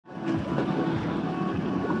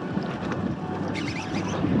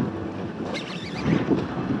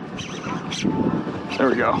There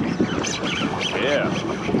we go. Yeah.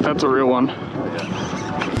 That's a real one. Oh,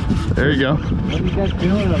 yeah. There you go. What are you guys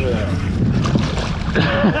doing over there?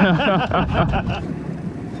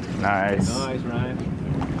 Nice. Nice, Ryan.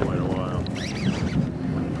 Quite a while.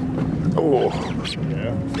 Oh.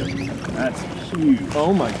 Yeah. That's huge.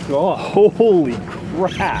 Oh my god. Holy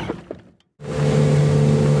crap.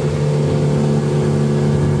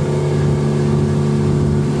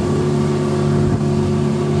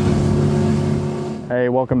 Hey,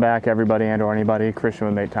 welcome back everybody and or anybody. Christian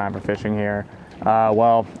with Make Time for Fishing here.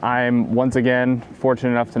 Well, I'm once again fortunate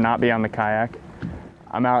enough to not be on the kayak.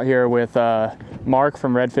 I'm out here with Marc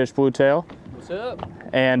from Redfish Bluetail. What's up?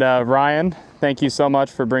 And Ryan, thank you so much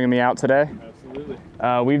for bringing me out today. Absolutely.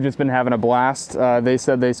 We've just been having a blast. They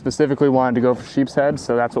said they specifically wanted to go for Sheepshead,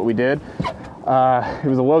 so that's what we did. It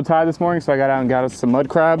was a low tide this morning, so I got out and got us some mud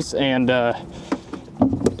crabs, and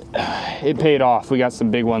it paid off. We got some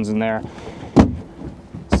big ones in there.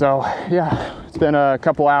 So yeah, it's been a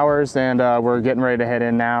couple hours and we're getting ready to head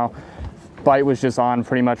in now. Bite was just on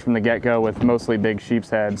pretty much from the get-go with mostly big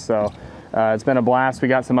sheepshead. So it's been a blast. We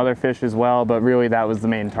got some other fish as well, but really that was the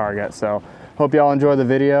main target. So hope y'all enjoy the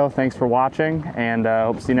video. Thanks for watching, and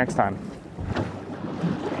hope to see you next time.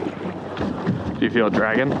 Do you feel it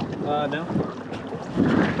dragging? No.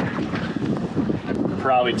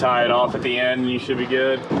 Probably tie it off at the end. You should be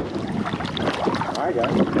good. All right,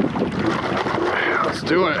 guys. Let's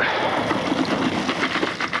do it.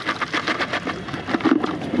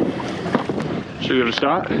 Should we give it a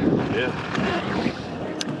shot? Yeah.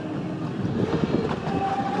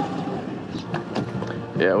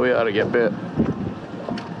 Yeah, we ought to get bit.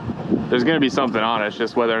 There's gonna be something on it, it's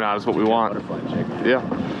just whether or not it's what we want. Butterfly chicken. Yeah.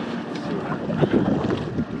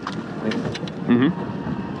 Mm-hmm.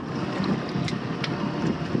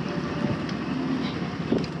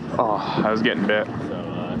 Oh, I was getting bit.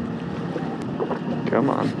 Come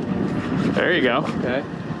on. There you go. Okay.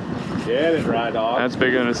 Get it right, dog. That's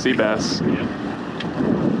bigger than a sea bass. Yep.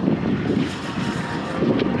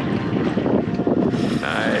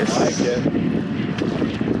 Nice. I like it.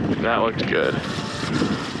 That looked good.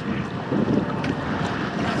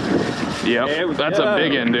 Yep, that's a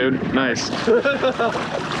big one, dude. Nice.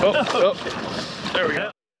 Oh, there we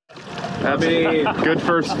go. That's good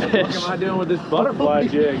first fish. What am I doing with this butterfly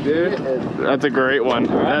jig, dude? That's a great one.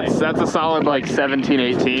 Right. That's a solid like 17,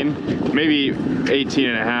 18, maybe 18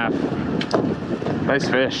 and a half. Nice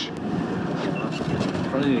fish.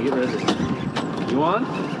 I need to get rid of this. You want?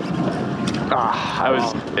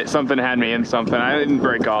 Something had me in something. I didn't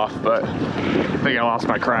break off, but I think I lost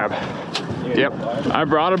my crab. Yep. I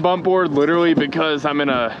brought a bump board literally because I'm in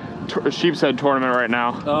a sheepshead tournament right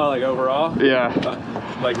now. Oh, like overall? Yeah.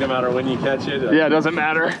 Like no matter when you catch it? Yeah, it doesn't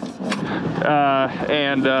matter.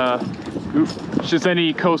 It's just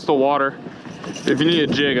any coastal water. If you need a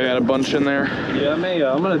jig, I got a bunch in there. Yeah, I'm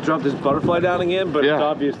gonna drop this butterfly down again, but yeah. It's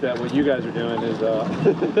obvious that what you guys are doing is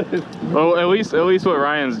well, at least what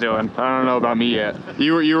Ryan's doing. I don't know about me yet.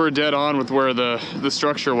 You were dead on with where the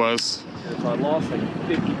structure was. If I lost like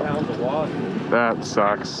 50 pounds of water. That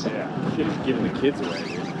sucks. Yeah, should have given the kids away,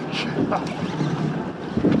 dude.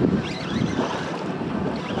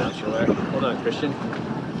 Not sure. Hold on, Christian.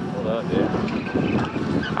 Hold on, dude.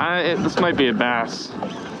 This might be a bass.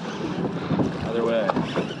 Other way.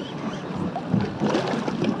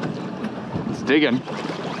 It's digging.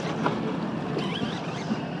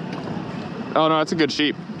 Oh no, it's a good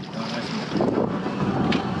sheep.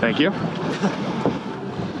 Thank you.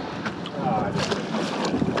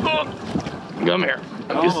 Oh, come here.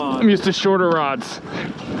 I'm used to shorter rods.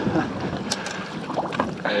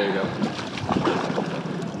 There you go.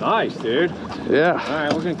 Nice, dude. Yeah. All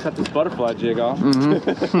right, we're gonna cut this butterfly jig off.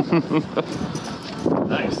 Mm-hmm.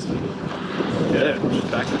 Nice. Good. Just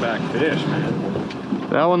back-to-back fish, man.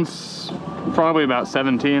 That one's probably about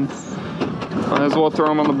 17. Might as well throw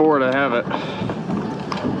them on the board. I have it.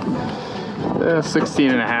 16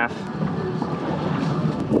 and a half.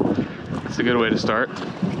 It's a good way to start.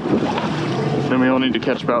 Then we will need to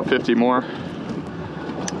catch about 50 more.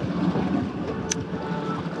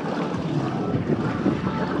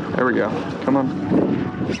 There we go. Come on.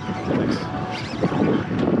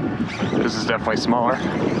 This is definitely smaller.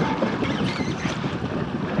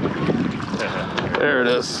 There it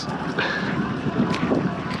is.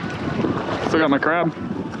 Still got my crab.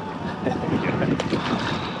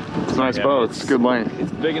 It's a nice boat. It's a good length.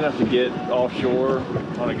 It's big enough to get offshore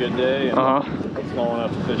on a good day, and small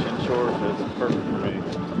enough to fish inshore, so it's perfect for me.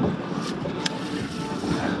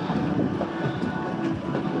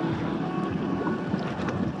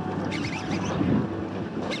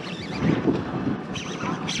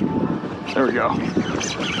 There we go.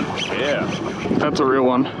 Yeah. That's a real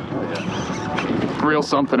one. Oh, yeah. Real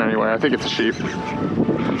something anyway. I think it's a sheep.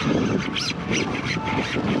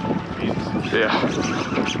 Yeah.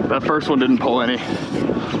 That first one didn't pull any.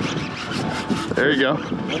 There you go.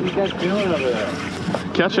 What are you guys doing over there?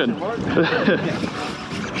 Catching.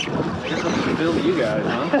 Bill, you guys,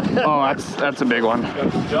 huh? Oh, that's a big one.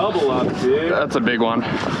 Got the double up, dude. That's a big one.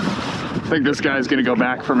 I think this guy's gonna go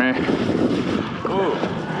back for me. Ooh,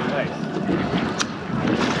 nice.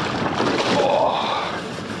 Oh.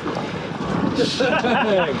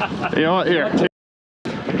 You know what? Here.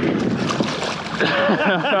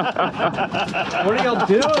 What are y'all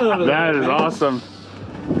doing over there? That is awesome.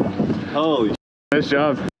 Holy Nice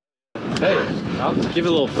job. Hey, I'll give you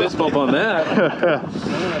a little fist bump on that.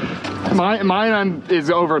 Mine is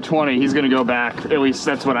over 20. He's gonna go back. At least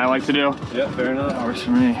that's what I like to do. Yeah, fair enough. Works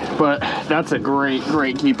for me. But that's a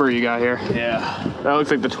great keeper you got here. Yeah. That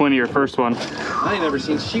looks like the twin of your first one. I ain't never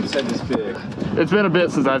seen sheepshead this big. It's been a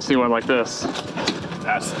bit since I've seen one like this.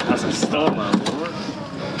 That's a stud, my lord.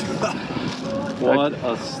 What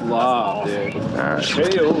a slob, dude. All right,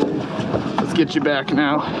 Hey-o. let's get you back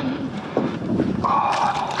now.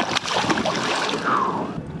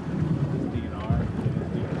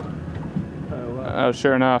 Oh,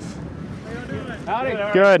 sure enough. Howdy.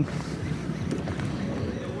 Good.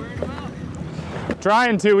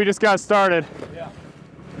 Trying to. We just got started. Yeah.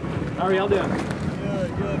 How are y'all doing?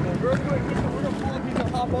 Good. Real quick, we're gonna pull up, he's gonna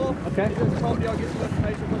hop off. Okay. He's gonna come, y'all get some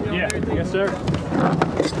information from y'all. Yeah. and everything. Yes, sir.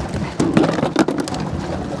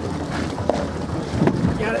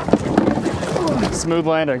 Got it. Smooth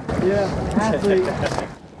landing. Yeah, athlete.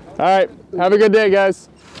 All right. Have a good day, guys.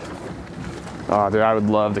 Oh, dude, I would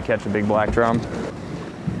love to catch a big black drum.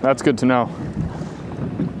 That's good to know.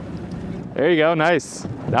 There you go. Nice.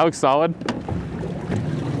 That looks solid.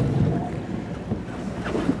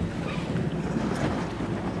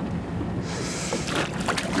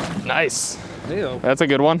 Nice. Hey-o. That's a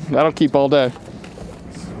good one. That'll keep all day.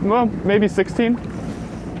 Well, maybe 16.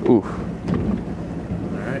 Ooh. All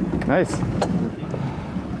right. Nice. We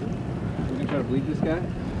gonna try to bleed this guy?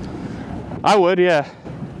 I would, yeah.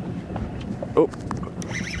 Oh.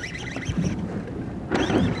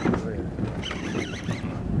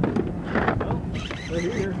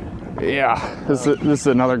 Yeah, this is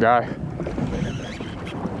another guy.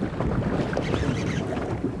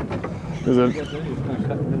 Is it?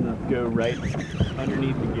 Go right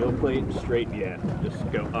underneath the gill plate, straight yet.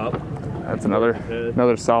 Just go up. That's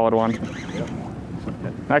another solid one.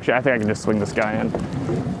 Actually, I think I can just swing this guy in.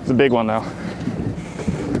 It's a big one though.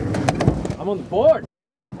 I'm on the board.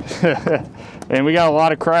 And we got a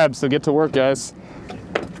lot of crabs, so get to work, guys.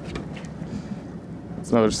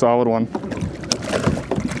 It's another solid one.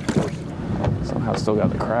 Somehow still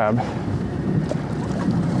got the crab.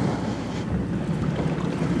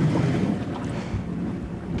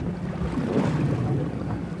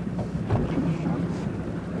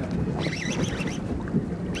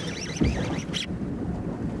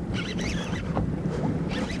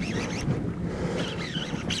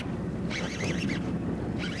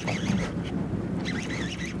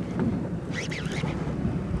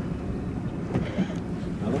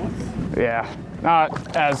 Yeah,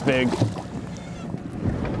 not as big.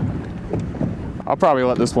 I'll probably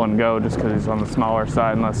let this one go just because he's on the smaller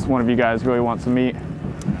side unless one of you guys really wants some meat.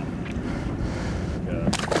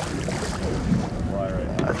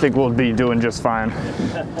 I think we'll be doing just fine.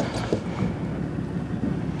 There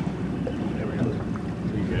we go.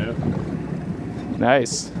 There you go.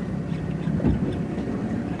 Nice.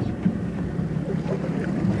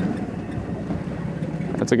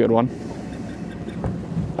 That's a good one.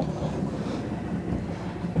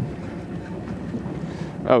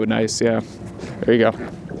 Oh, nice, yeah. There you go.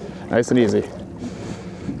 Nice and easy.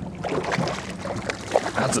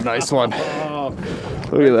 That's a nice one. Oh,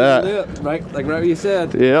 Look at that. right, like what you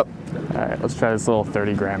said. Yep. All right, let's try this little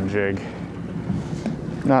 30-gram jig.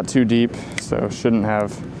 Not too deep, so shouldn't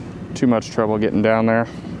have too much trouble getting down there.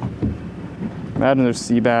 Imagine there's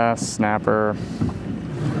sea bass, snapper.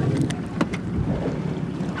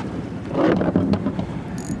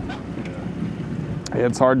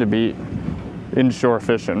 It's hard to beat inshore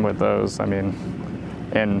fishing with those. I mean,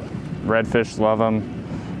 and redfish love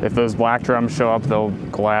them. If those black drums show up, they'll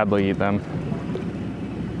gladly eat them.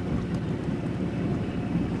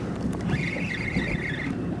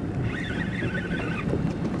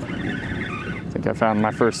 I think I found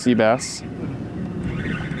my first sea bass.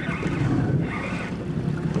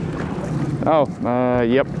 Oh,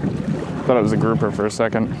 yep. Thought it was a grouper for a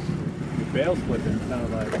second. The bail's flipping, sounded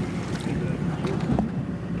like.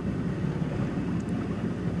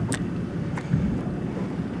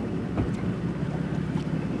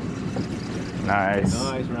 Nice.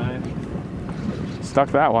 Nice, Ryan. Stuck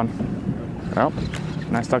that one. Oh,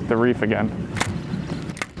 and I stuck the reef again.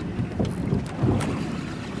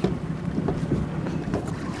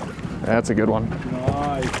 That's a good one.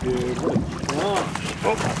 Nice, dude. What a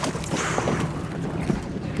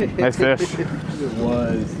jump. Nice fish. It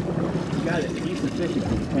was. You got it. He's the fish is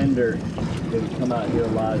tender. They come out here a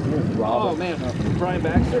lot. Robert. Oh man, Brian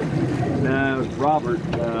Baxter? No, it's Robert.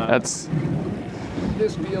 That's.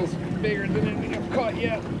 This feels bigger than anything I've caught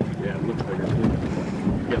yet. Yeah, it looks bigger too.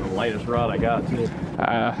 Yeah, the lightest rod I got too.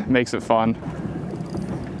 Makes it fun.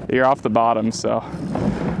 You're off the bottom, so.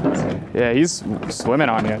 Yeah, he's swimming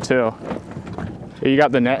on you too. You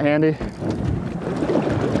got the net handy?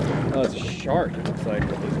 Oh, it's a shark, it looks like.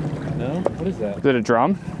 No? What is that? Is it a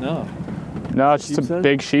drum? No. No, it's just a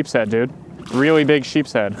big sheepshead, dude. Really big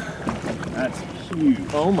sheepshead. That's huge.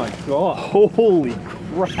 Oh my god. Holy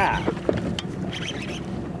crap.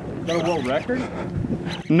 Is that a world record?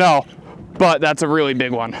 No, but that's a really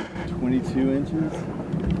big one. 22 inches?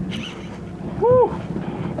 Woo!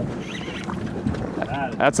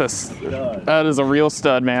 That's a stud. That is a real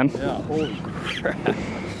stud, man. Yeah, holy crap.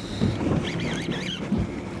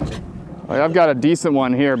 Like, I've got a decent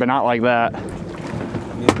one here, but not like that.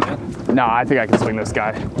 No, I think I can swing this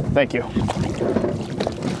guy. Thank you.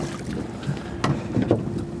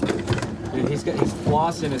 Dude, he's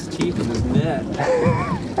flossing his teeth in his net.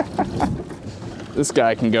 This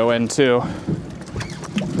guy can go in too.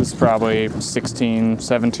 This is probably 16,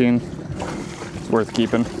 17. It's worth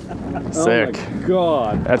keeping. Sick. Oh my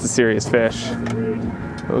god. That's a serious fish.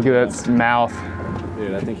 Look at that mouth.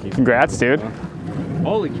 Dude, I think he's... Congrats, dude.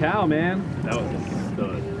 Holy cow, man. That was a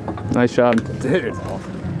stud. Nice job. Dude.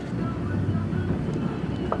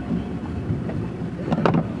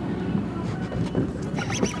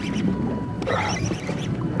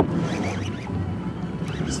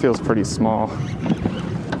 This feels pretty small.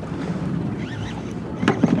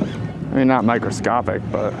 I mean, not microscopic,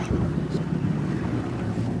 but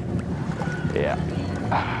yeah.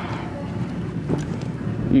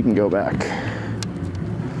 You can go back.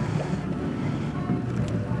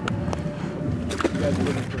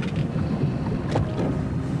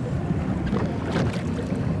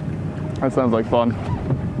 That sounds like fun.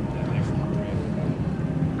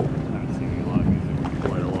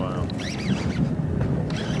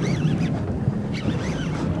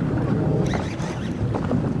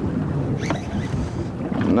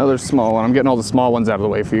 Another small one. I'm getting all the small ones out of the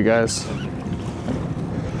way for you guys.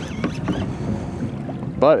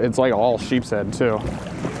 But it's like all sheepshead too,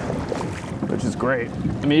 which is great.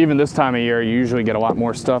 I mean, even this time of year, you usually get a lot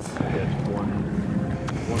more stuff.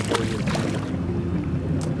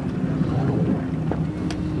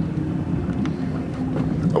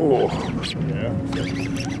 Oh.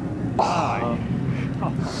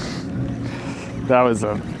 That was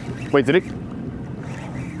a, wait, did it?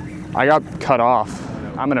 I got cut off.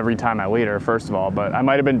 I'm gonna retie my leader first of all, but I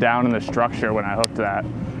might have been down in the structure when I hooked that.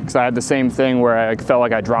 Because I had the same thing where I felt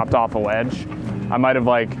like I dropped off a ledge. I might have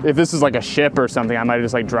like, if this is like a ship or something, I might have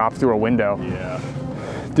just like dropped through a window. Yeah.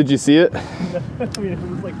 Did you see it? I mean, it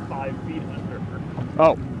was like 5 feet under.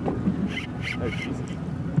 Oh.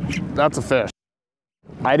 That's a fish.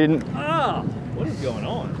 I didn't. Ah! What is going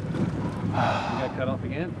on? You got cut off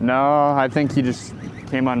again? No, I think he just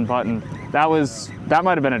came unbuttoned. That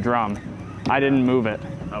might have been a drum. I didn't move it.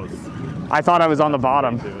 I thought I was on the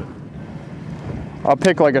bottom. I'll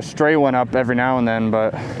pick like a stray one up every now and then,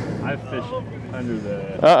 but. I fish under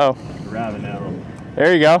the ravenel.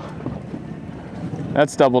 There you go.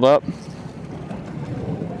 That's doubled up.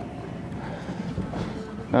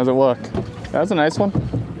 How's it look? That's a nice one.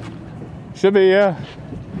 Should be, yeah.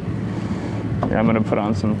 Yeah, I'm gonna put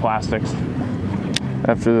on some plastics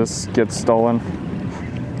after this gets stolen.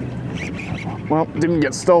 Well, didn't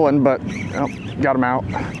get stolen, but oh, got him out.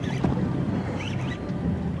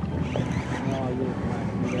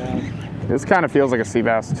 This kind of feels like a sea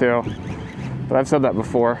bass too, but I've said that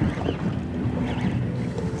before.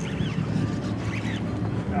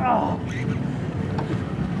 Oh.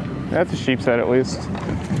 That's a sheepshead at least.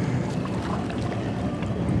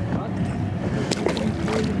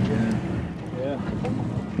 Yeah.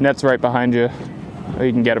 Net's right behind you. Oh,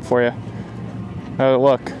 you can get it for you. Oh,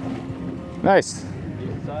 look. Nice.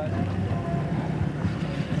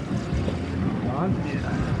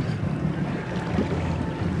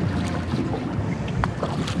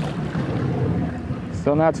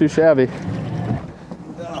 Still not too shabby.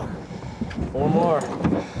 4 more.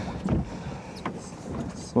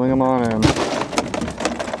 Swing them on in.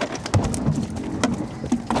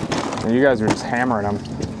 And you guys are just hammering them.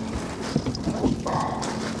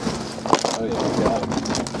 Oh, yeah, got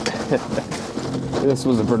it. This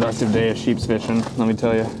was a productive day of sheep's fishing, let me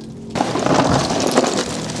tell you.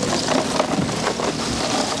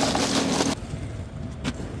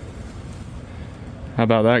 How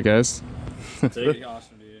about that, guys? Take it, Josh.